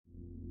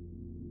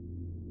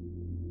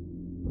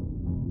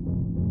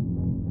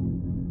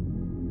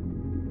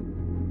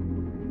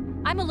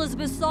I'm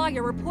Elizabeth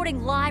Sawyer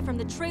reporting live from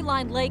the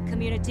Tree-Lined Lake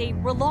community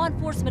where law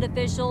enforcement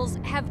officials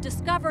have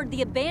discovered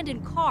the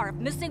abandoned car of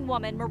missing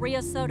woman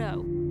Maria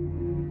Soto.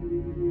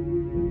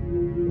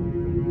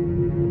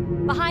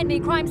 Behind me,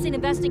 crime scene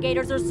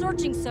investigators are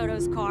searching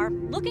Soto's car,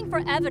 looking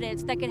for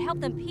evidence that could help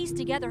them piece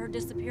together her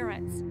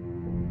disappearance.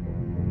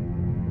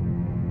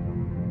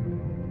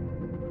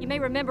 You may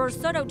remember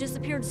Soto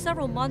disappeared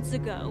several months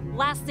ago,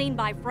 last seen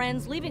by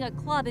friends leaving a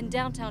club in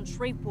downtown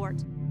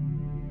Shreveport.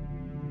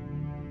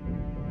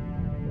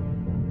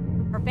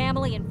 Her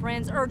family and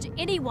friends urge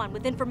anyone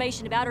with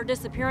information about her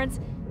disappearance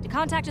to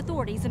contact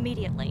authorities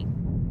immediately.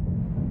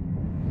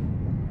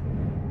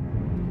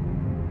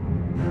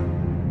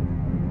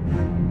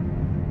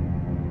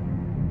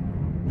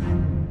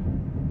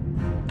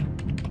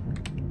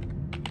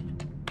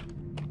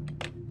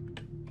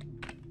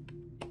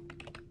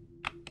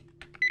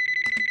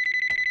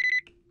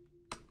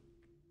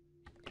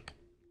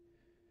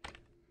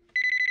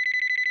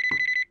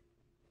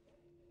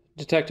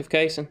 Detective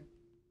Kaysen.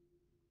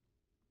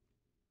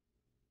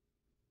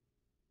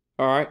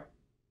 All right.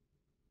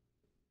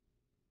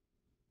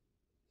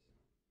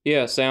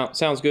 Yeah,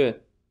 sounds good.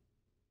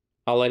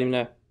 I'll let him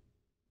know.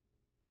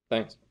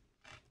 Thanks.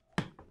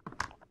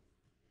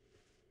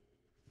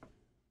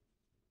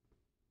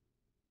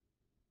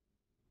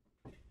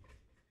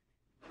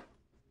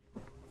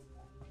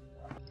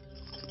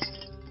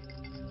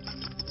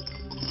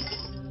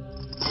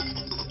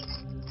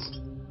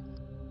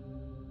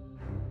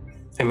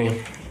 Hey,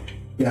 man.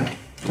 Yeah.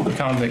 The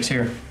convict's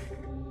here.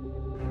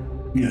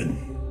 Good.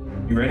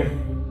 You ready?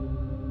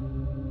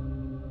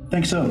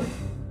 Think so.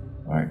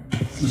 All right.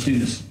 Let's do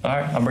this. All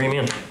right, I'll bring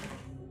him in.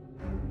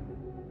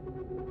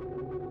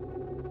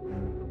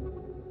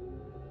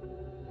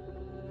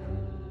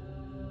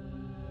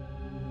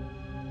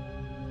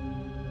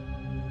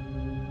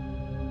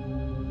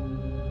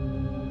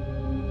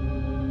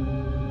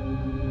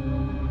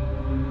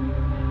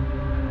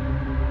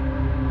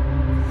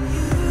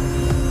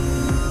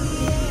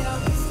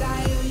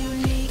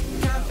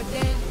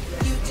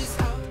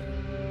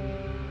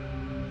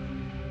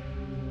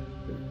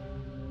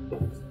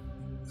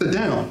 Sit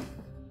down.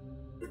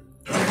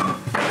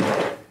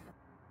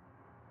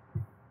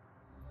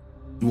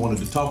 You wanted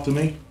to talk to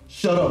me?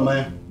 Shut up,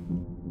 man.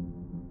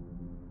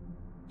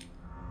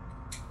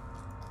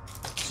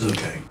 It's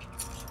okay.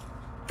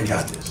 I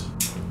got this.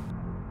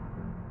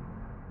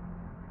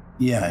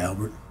 Yeah,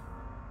 Albert.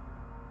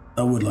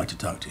 I would like to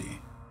talk to you.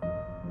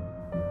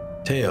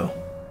 Tail.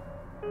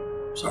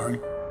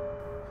 Sorry?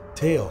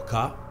 Tail,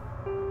 cop.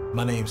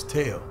 My name's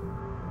Tail.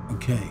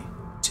 Okay,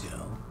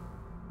 Till.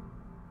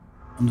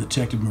 I'm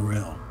Detective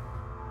Morrell.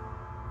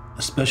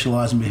 I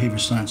specialize in behavior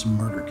science and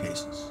murder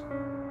cases.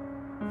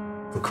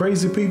 For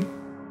crazy people?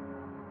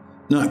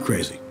 Not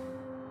crazy.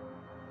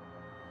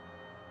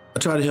 I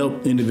try to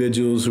help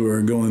individuals who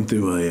are going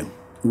through a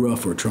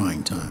rough or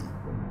trying time.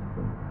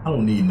 I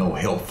don't need no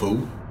help,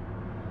 fool.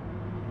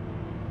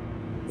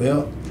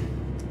 Well,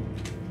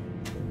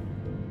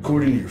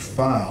 according to your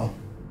file,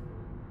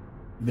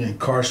 you've been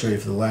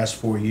incarcerated for the last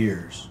 4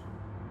 years.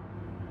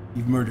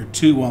 You've murdered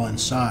 2 while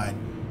inside,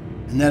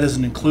 and that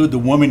doesn't include the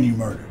woman you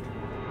murdered.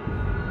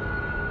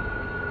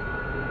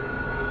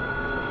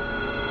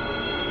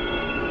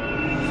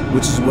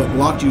 Which is what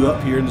locked you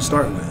up here to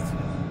start with.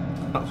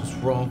 I was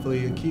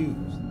wrongfully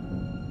accused.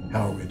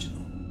 How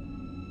original.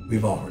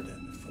 We've all heard that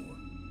before.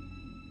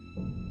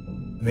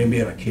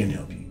 Maybe I can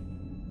help you.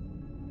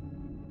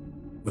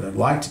 What I'd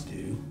like to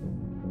do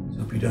is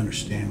help you to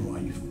understand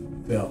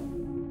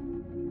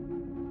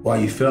why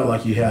you felt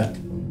like you had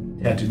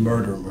to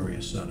murder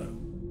Maria Soto.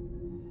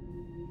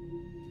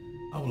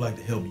 I would like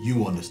to help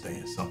you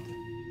understand something.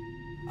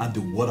 I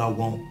do what I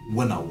want,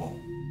 when I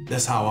want.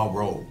 That's how I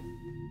roll,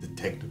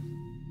 detective.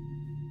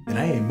 And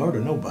I ain't murder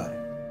nobody.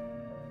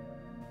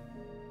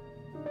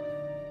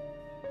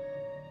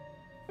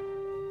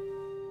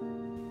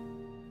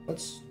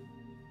 Let's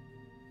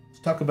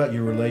talk about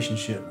your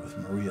relationship with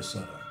Maria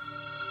Soto.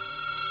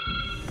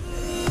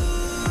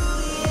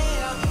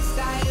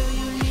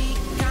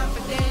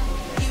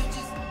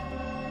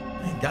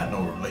 I ain't got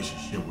no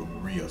relationship with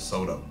Maria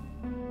Soto.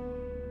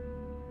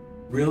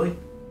 Really?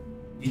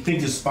 You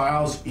think this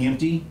file's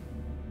empty?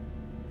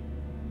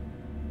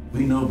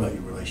 We know about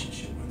your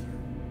relationship with her.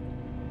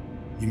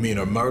 You mean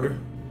her murder?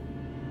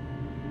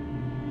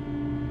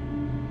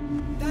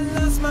 I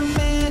lost my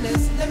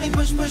manners. Let me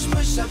push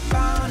up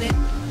on it.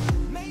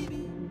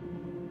 Maybe.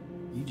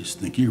 You just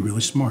think you're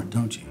really smart,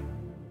 don't you?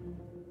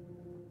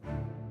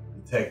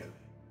 Detective,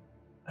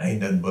 I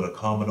ain't nothing but a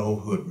common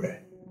old hood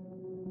rat.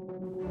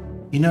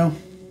 You know,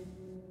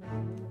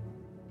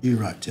 you're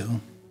right,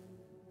 Till.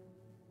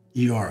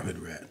 You are a hood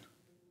rat.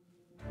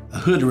 A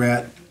hood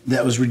rat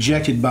that was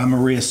rejected by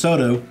Maria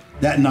Soto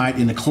that night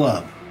in the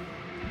club.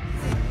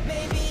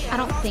 I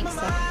don't think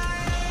so.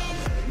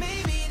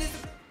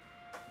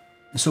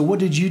 And so what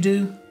did you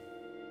do?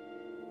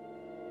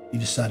 You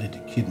decided to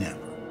kidnap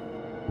her.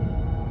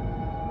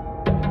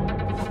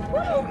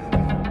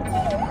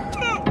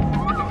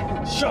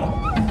 Shut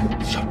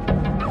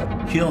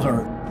up. Kill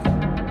her.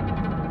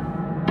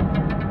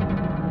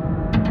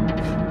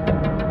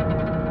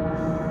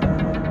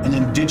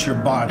 and ditch her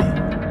body.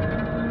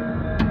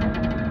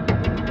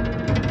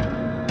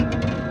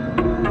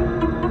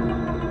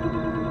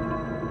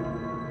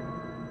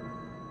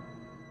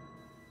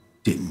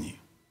 Didn't you?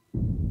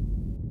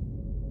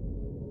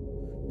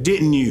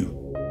 Didn't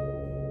you?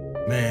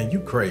 Man,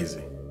 you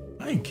crazy.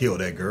 I ain't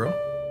killed that girl.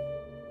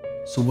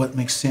 So what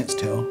makes sense,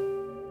 Tell?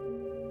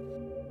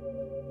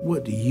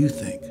 What do you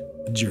think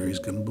the jury's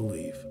gonna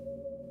believe?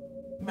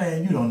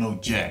 Man, you don't know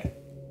Jack.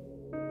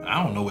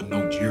 I don't know what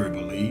no jury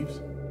believes.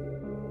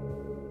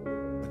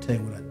 I'll tell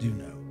you what I do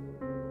know.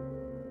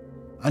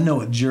 I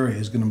know a jury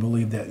is gonna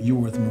believe that you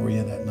were with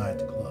Maria that night at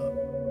the club.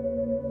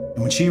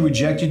 And when she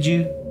rejected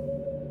you,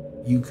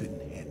 you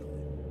couldn't handle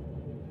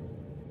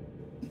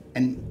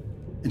it.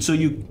 And so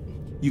you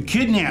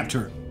kidnapped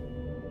her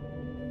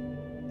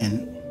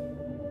and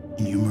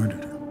you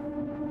murdered her.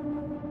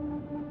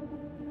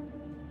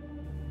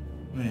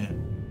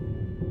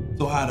 Man,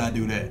 so how'd I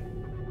do that?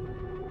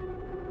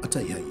 I'll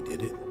tell you how you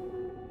did it.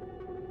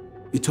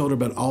 You told her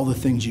about all the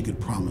things you could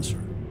promise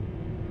her.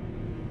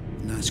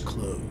 Nice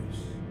clothes,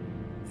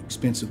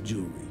 expensive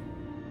jewelry,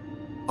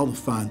 all the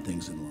fine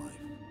things in life.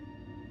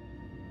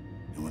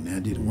 And when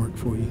that didn't work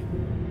for you,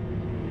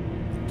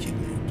 you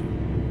kidnapped her.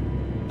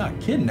 I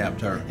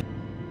kidnapped her.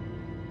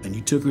 And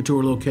you took her to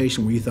a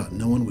location where you thought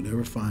no one would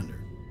ever find her.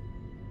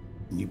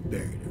 And you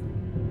buried her.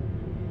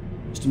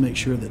 Just to make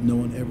sure that no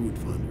one ever would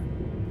find her.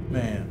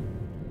 Man,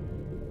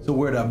 so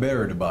where'd I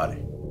bury the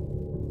body?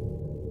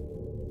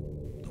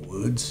 The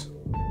woods?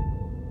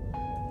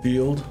 The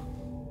field?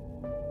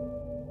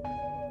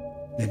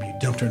 Maybe you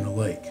dumped her in the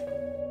lake.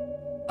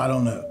 I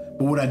don't know.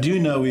 But what I do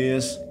know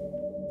is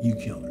you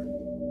killed her.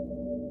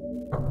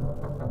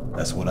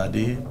 That's what I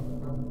did?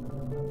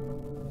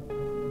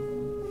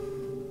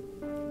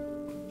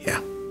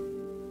 Yeah.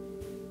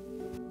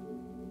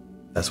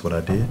 That's what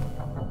I did?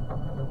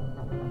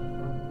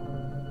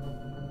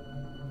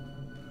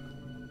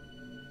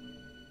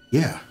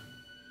 Yeah.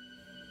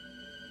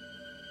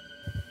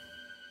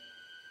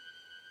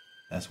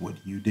 That's what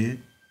you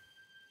did?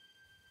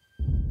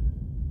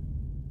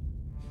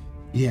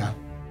 Yeah.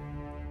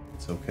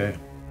 It's okay.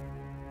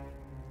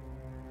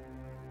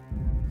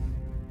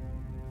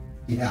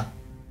 Yeah.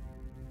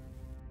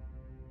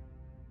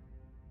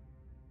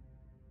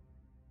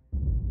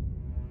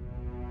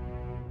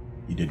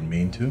 You didn't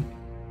mean to?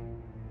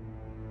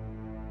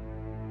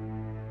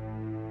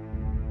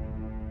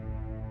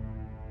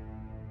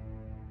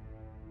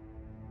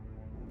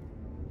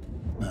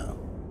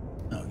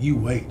 No, you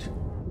wait.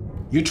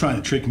 You're trying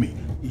to trick me.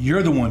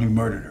 You're the one who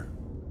murdered her.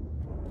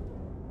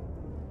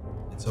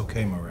 It's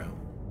okay, Morel.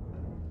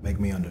 Make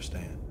me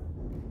understand.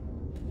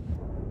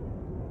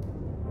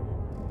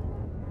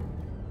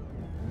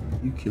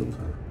 You killed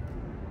her.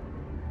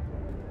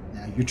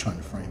 Now you're trying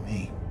to frame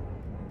me.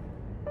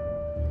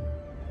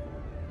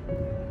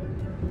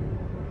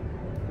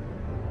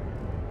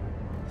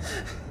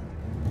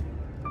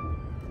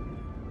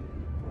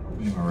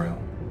 Me, Morel.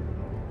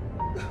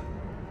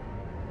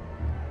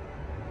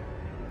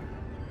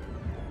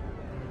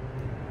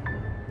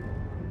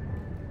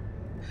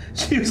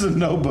 She was a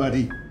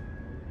nobody.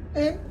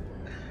 And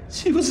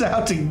she was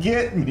out to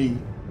get me.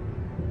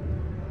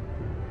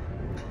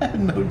 I had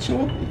no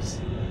choice.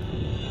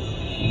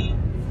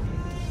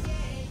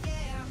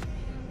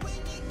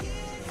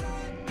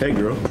 Hey,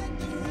 girl.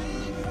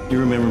 You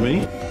remember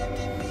me?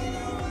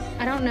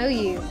 I don't know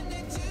you,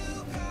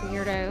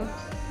 weirdo.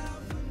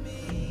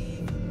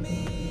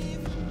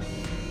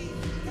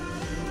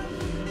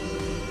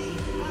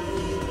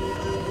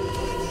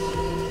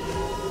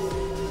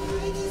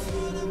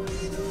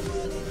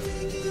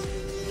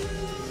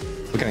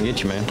 What can I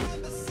get you, man?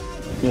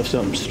 You have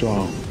something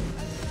strong.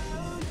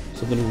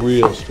 Something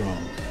real strong.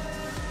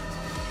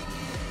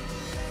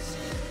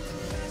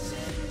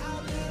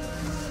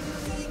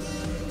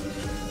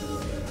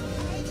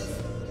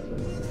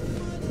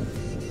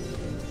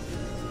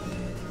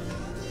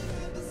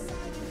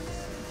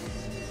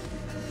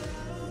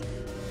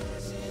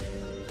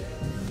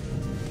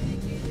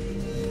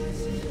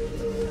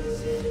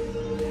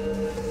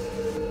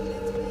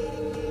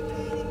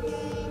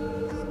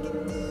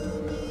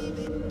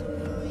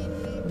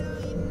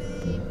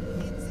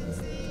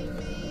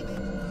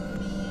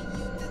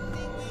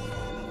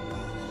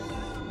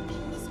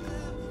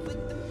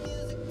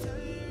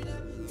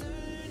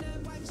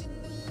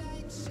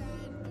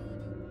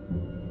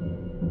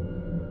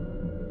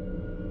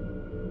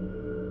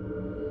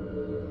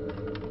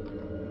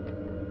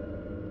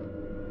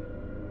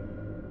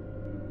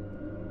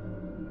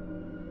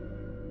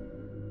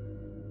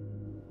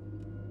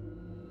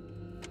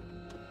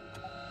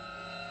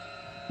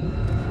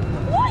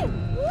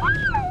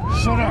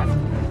 Shut up!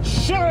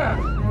 Shut up!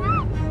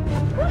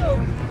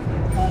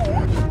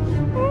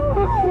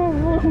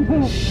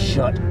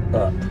 Shut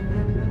up.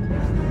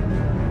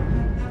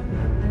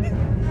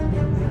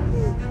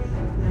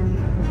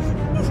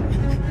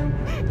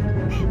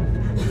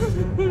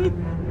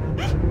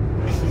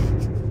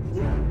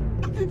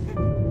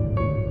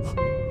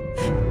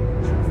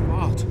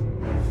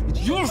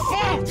 It's your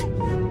fault!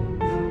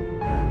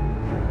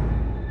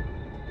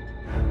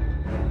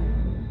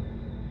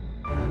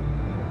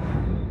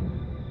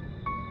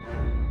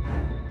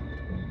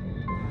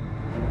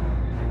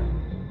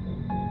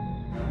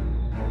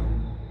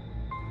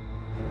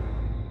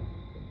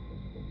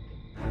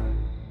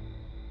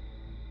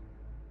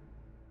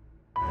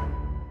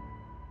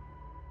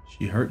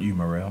 She hurt you,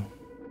 Morel.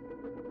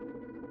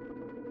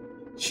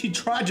 She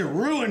tried to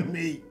ruin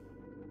me.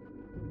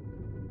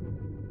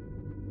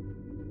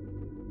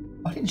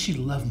 Why didn't she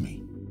love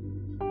me?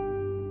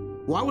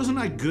 Why wasn't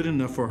I good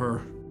enough for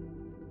her?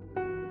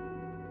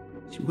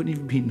 She wouldn't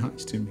even be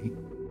nice to me.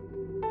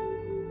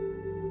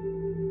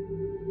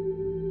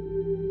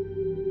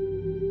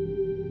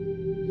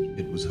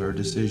 It was her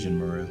decision,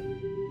 Morel.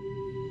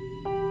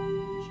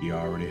 She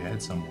already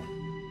had someone.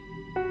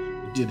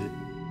 She did it.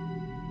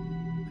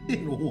 I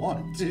didn't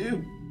want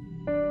to.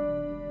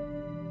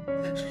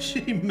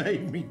 She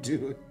made me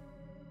do it.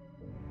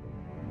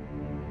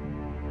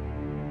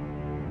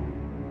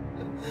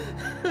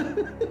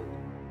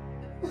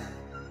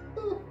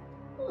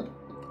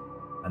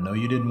 I know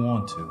you didn't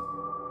want to.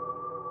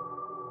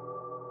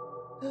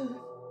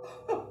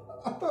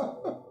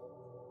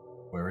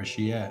 Where is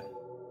she at?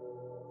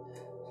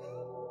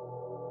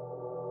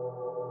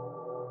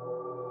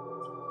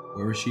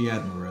 Where is she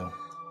at, Morel?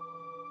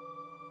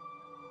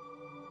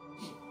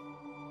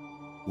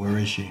 Where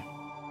is she?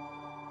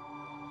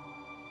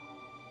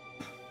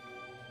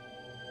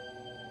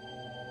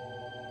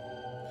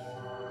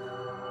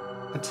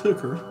 I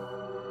took her.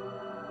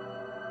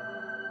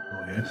 Go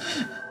ahead.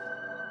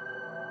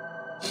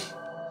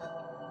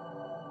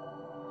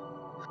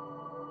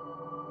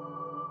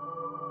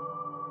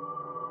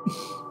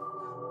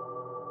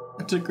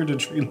 I took her to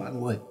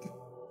Treeline Lake.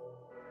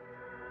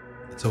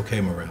 It's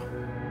okay, Morel.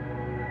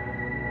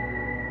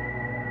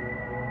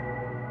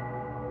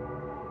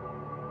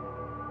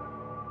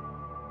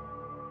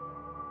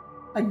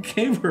 I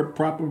gave her a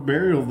proper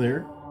burial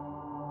there.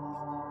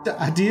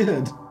 I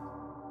did.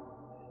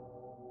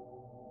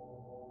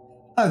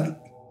 I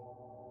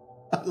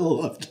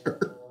loved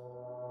her.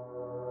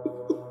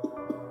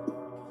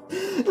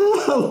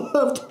 I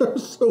loved her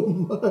so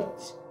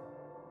much.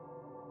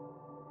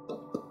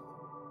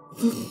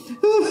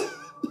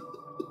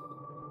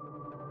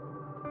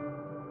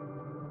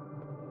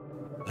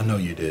 I know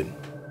you did.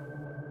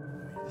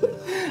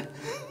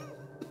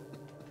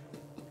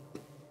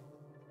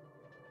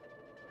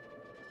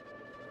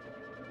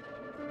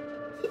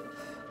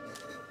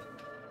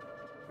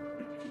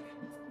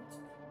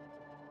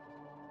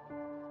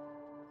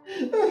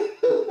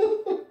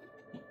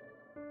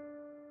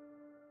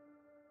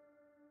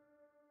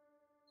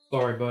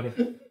 Sorry, buddy.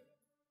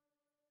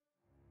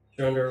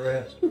 You're under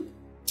arrest.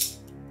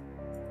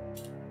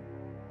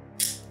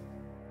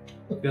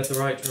 You've got the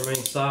right to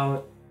remain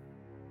silent.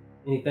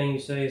 Anything you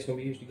say is going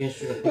to be used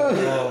against you in a court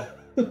of law.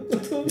 You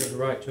have the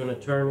right to an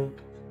attorney.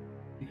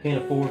 If you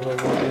can't afford one,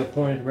 you'll be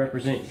appointed to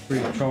represent you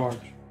free of charge.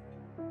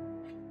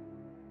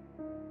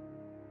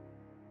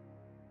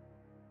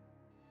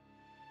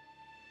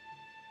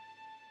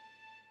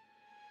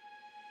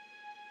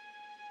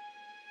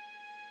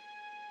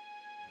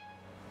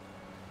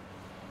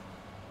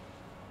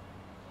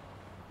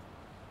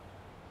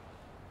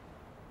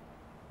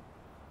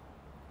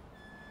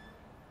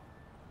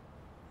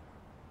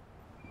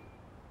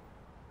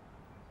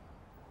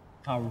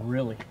 I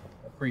really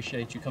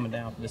appreciate you coming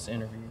down for this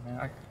interview,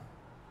 man.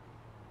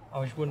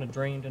 I just wouldn't have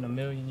dreamed in a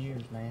million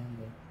years, man,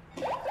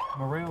 but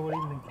Morel would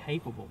even been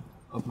capable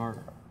of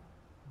murder.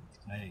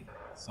 Hey,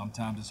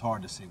 sometimes it's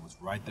hard to see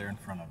what's right there in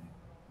front of you.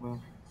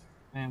 Well,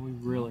 man, we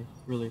really,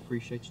 really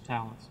appreciate your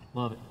talents.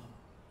 Love it.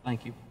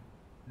 Thank you.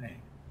 Hey,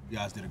 you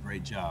guys did a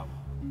great job.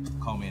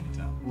 Call me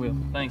anytime. Will.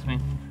 Thanks,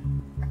 man.